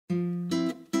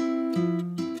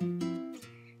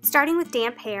Starting with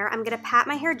damp hair, I'm going to pat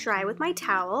my hair dry with my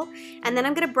towel, and then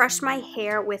I'm going to brush my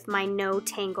hair with my no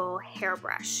tangle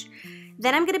hairbrush.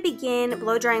 Then I'm going to begin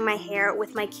blow drying my hair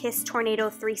with my Kiss Tornado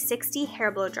 360 hair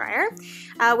blow dryer,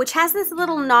 which has this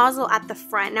little nozzle at the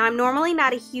front. Now, I'm normally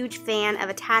not a huge fan of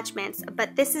attachments,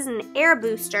 but this is an air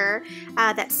booster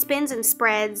that spins and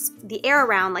spreads the air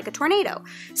around like a tornado.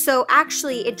 So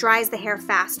actually it dries the hair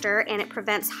faster and it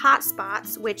prevents hot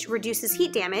spots, which reduces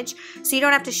heat damage, so you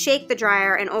don't have to shake the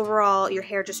dryer, and overall your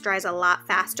hair just dries a lot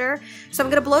faster. So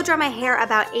I'm going to blow dry my hair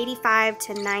about 85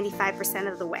 to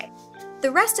 95% of the way. The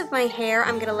rest of my hair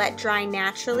I'm going to let dry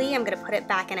naturally. I'm going to put it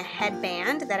back in a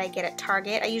headband that I get at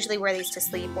Target. I usually wear these to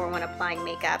sleep or when applying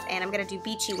makeup, and I'm going to do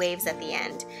beachy waves at the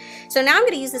end. So now I'm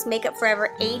going to use this Makeup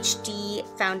Forever HD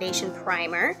Foundation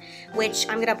Primer, which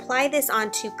I'm going to apply this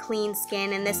onto clean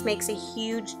skin, and this makes a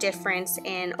huge difference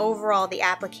in overall the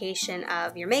application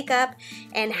of your makeup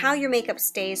and how your makeup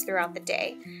stays throughout the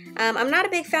day. I'm not a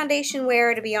big foundation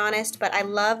wearer, to be honest, but I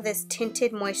love this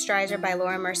Tinted Moisturizer by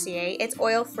Laura Mercier. It's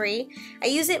oil-free. I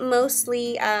use it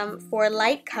mostly for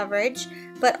light coverage,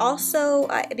 but also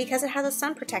because it has a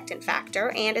sun protectant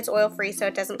factor and it's oil-free, so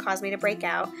it doesn't cause me to break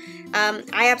out.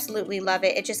 I absolutely love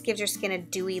it. It just gives your skin a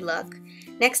dewy look.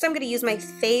 Next, I'm going to use my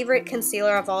favorite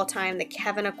concealer of all time, the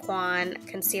Kevyn Aucoin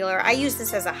concealer. I use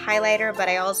this as a highlighter, but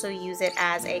I also use it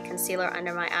as a concealer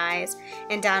under my eyes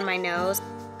and down my nose.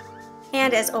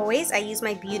 And as always, I use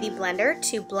my beauty blender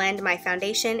to blend my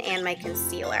foundation and my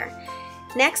concealer.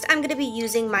 Next, I'm going to be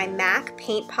using my MAC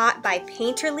Paint Pot by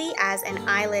Painterly as an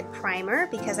eyelid primer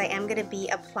because I am going to be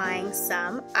applying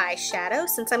some eyeshadow.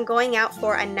 Since I'm going out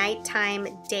for a nighttime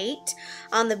date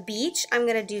on the beach, I'm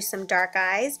going to do some dark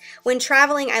eyes. When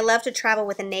traveling, I love to travel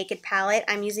with a Naked palette.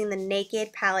 I'm using the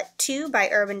Naked Palette 2 by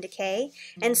Urban Decay,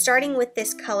 and starting with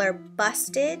this color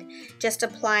Busted, just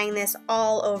applying this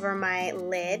all over my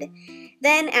lid.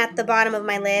 Then at the bottom of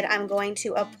my lid, I'm going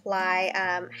to apply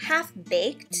Half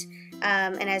Baked.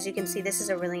 And as you can see, this is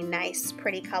a really nice,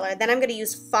 pretty color. Then I'm going to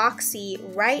use Foxy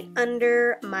right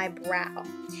under my brow.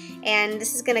 And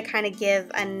this is going to kind of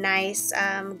give a nice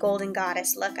golden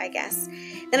goddess look, I guess.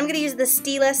 Then I'm going to use the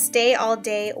Stila Stay All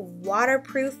Day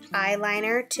Waterproof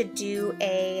Eyeliner to do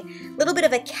a little bit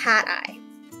of a cat eye.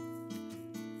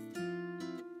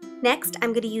 Next, I'm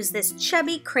going to use this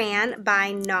Chubby Crayon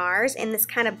by NARS in this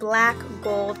kind of black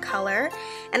gold color,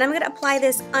 and I'm going to apply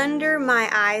this under my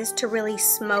eyes to really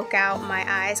smoke out my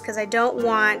eyes because I don't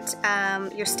want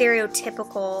your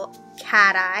stereotypical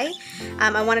cat eye.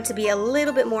 I want it to be a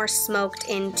little bit more smoked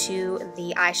into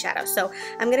the eyeshadow. So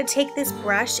I'm going to take this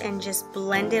brush and just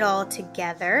blend it all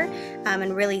together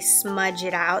and really smudge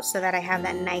it out so that I have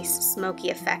that nice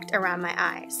smoky effect around my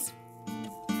eyes.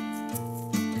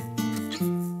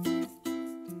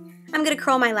 I'm going to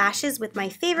curl my lashes with my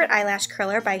favorite eyelash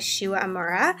curler by Shu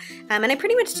Uemura, and I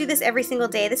pretty much do this every single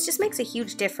day. This just makes a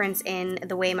huge difference in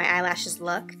the way my eyelashes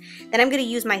look. Then I'm going to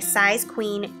use my Size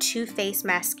Queen Too Faced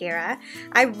Mascara.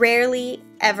 I rarely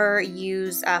ever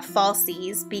use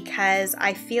falsies because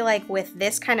I feel like with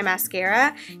this kind of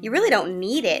mascara, you really don't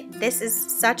need it. This is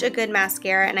such a good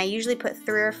mascara, and I usually put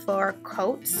 3 or 4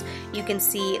 coats. You can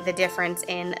see the difference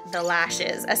in the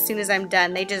lashes. As soon as I'm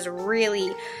done, they just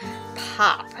really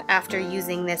pop after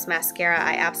using this mascara.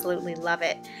 I absolutely love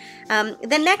it.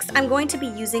 Then next, I'm going to be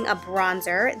using a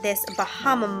bronzer. This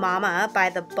Bahama Mama by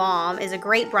The Balm is a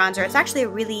great bronzer. It's actually a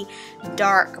really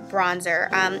dark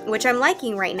bronzer, which I'm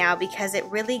liking right now because it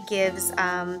really gives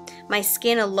my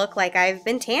skin a look like I've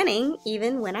been tanning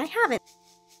even when I haven't.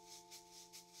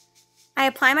 I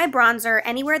apply my bronzer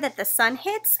anywhere that the sun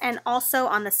hits and also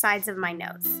on the sides of my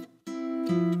nose.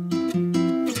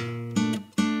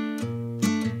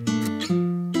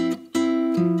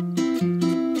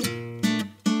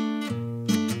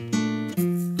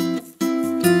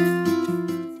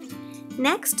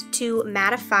 Next, to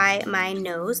mattify my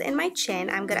nose and my chin,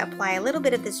 I'm going to apply a little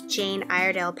bit of this Jane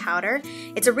Iredale powder.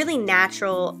 It's a really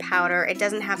natural powder. It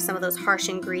doesn't have some of those harsh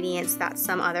ingredients that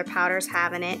some other powders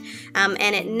have in it,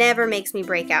 and it never makes me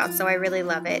break out, so I really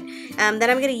love it. Then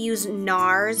I'm going to use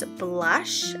NARS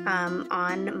blush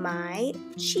on my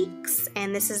cheeks,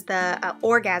 and this is the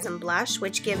Orgasm blush,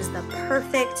 which gives the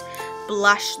perfect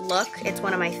blush look. It's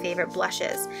one of my favorite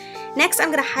blushes. Next,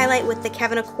 I'm going to highlight with the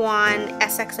Kevyn Aucoin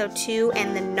SX02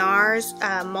 and the NARS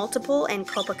Multiple and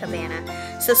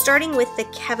Copacabana. So starting with the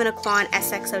Kevyn Aucoin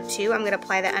SX02, I'm going to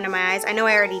apply that under my eyes. I know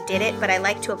I already did it, but I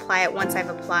like to apply it once I've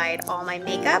applied all my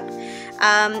makeup.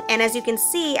 And as you can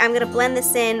see, I'm going to blend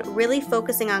this in, really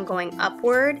focusing on going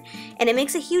upward, and it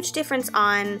makes a huge difference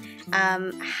on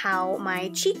how my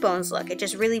cheekbones look. It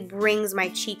just really brings my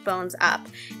cheekbones up,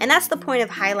 and that's the point of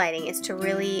highlighting, is to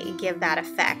really give that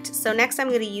effect. So next I'm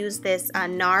going to use this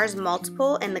NARS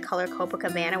Multiple in the color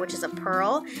Copacabana, which is a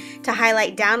pearl, to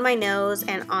highlight down my nose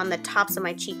and on the tops of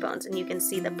my cheekbones, and you can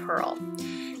see the pearl.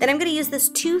 Then I'm going to use this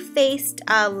Too Faced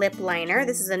lip liner.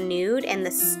 This is a nude, and the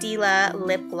Stila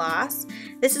lip gloss.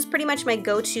 This is pretty much my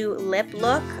go-to lip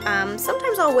look.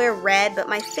 Sometimes I'll wear red, but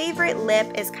my favorite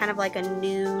lip is kind of like a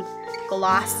nude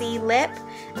glossy lip.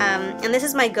 And this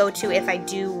is my go-to if I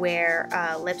do wear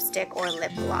lipstick or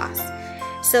lip gloss.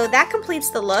 So that completes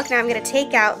the look. Now I'm going to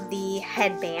take out the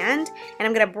headband, and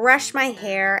I'm going to brush my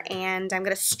hair, and I'm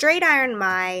going to straight iron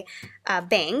my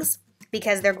bangs,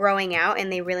 because they're growing out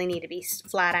and they really need to be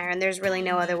flat ironed. There's really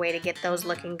no other way to get those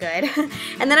looking good.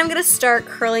 And then I'm going to start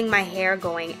curling my hair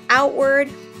going outward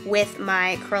with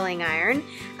my curling iron,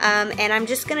 and I'm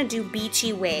just going to do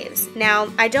beachy waves.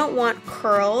 Now I don't want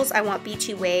curls, I want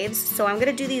beachy waves, so I'm going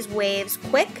to do these waves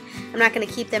quick. I'm not going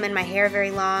to keep them in my hair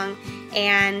very long,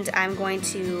 and I'm going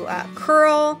to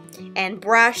curl and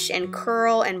brush and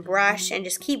curl and brush and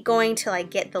just keep going till I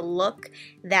get the look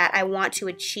that I want to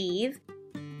achieve.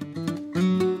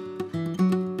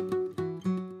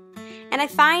 And I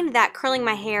find that curling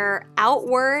my hair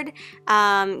outward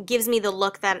gives me the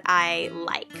look that I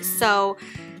like. So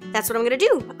that's what I'm going to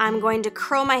do. I'm going to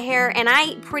curl my hair, and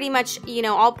I pretty much, you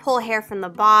know, I'll pull hair from the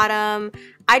bottom.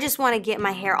 I just want to get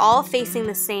my hair all facing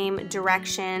the same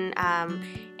direction,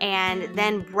 and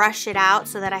then brush it out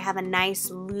so that I have a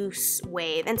nice loose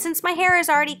wave. And since my hair is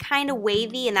already kind of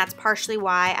wavy, and that's partially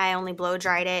why I only blow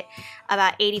dried it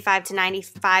about 85 to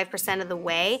 95% of the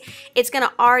way, it's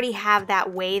gonna already have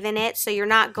that wave in it, so you're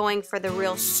not going for the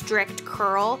real strict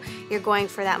curl, you're going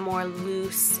for that more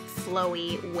loose,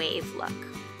 flowy wave look.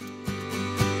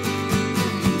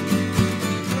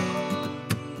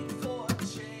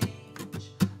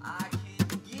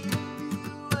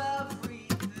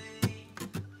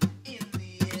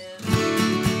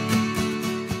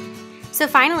 So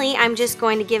finally, I'm just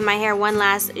going to give my hair one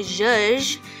last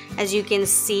zhuzh. As you can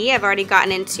see, I've already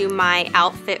gotten into my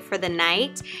outfit for the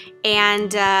night,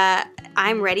 and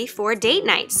I'm ready for date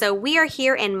night. So we are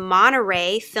here in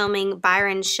Monterey filming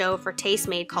Byron's show for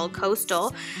Tastemade called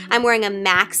Coastal. I'm wearing a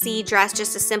maxi dress,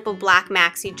 just a simple black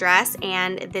maxi dress,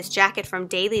 and this jacket from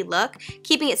Daily Look.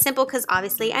 Keeping it simple because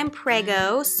obviously I'm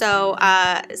preggo, so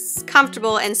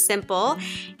comfortable and simple.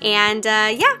 And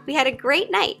yeah, we had a great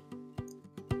night.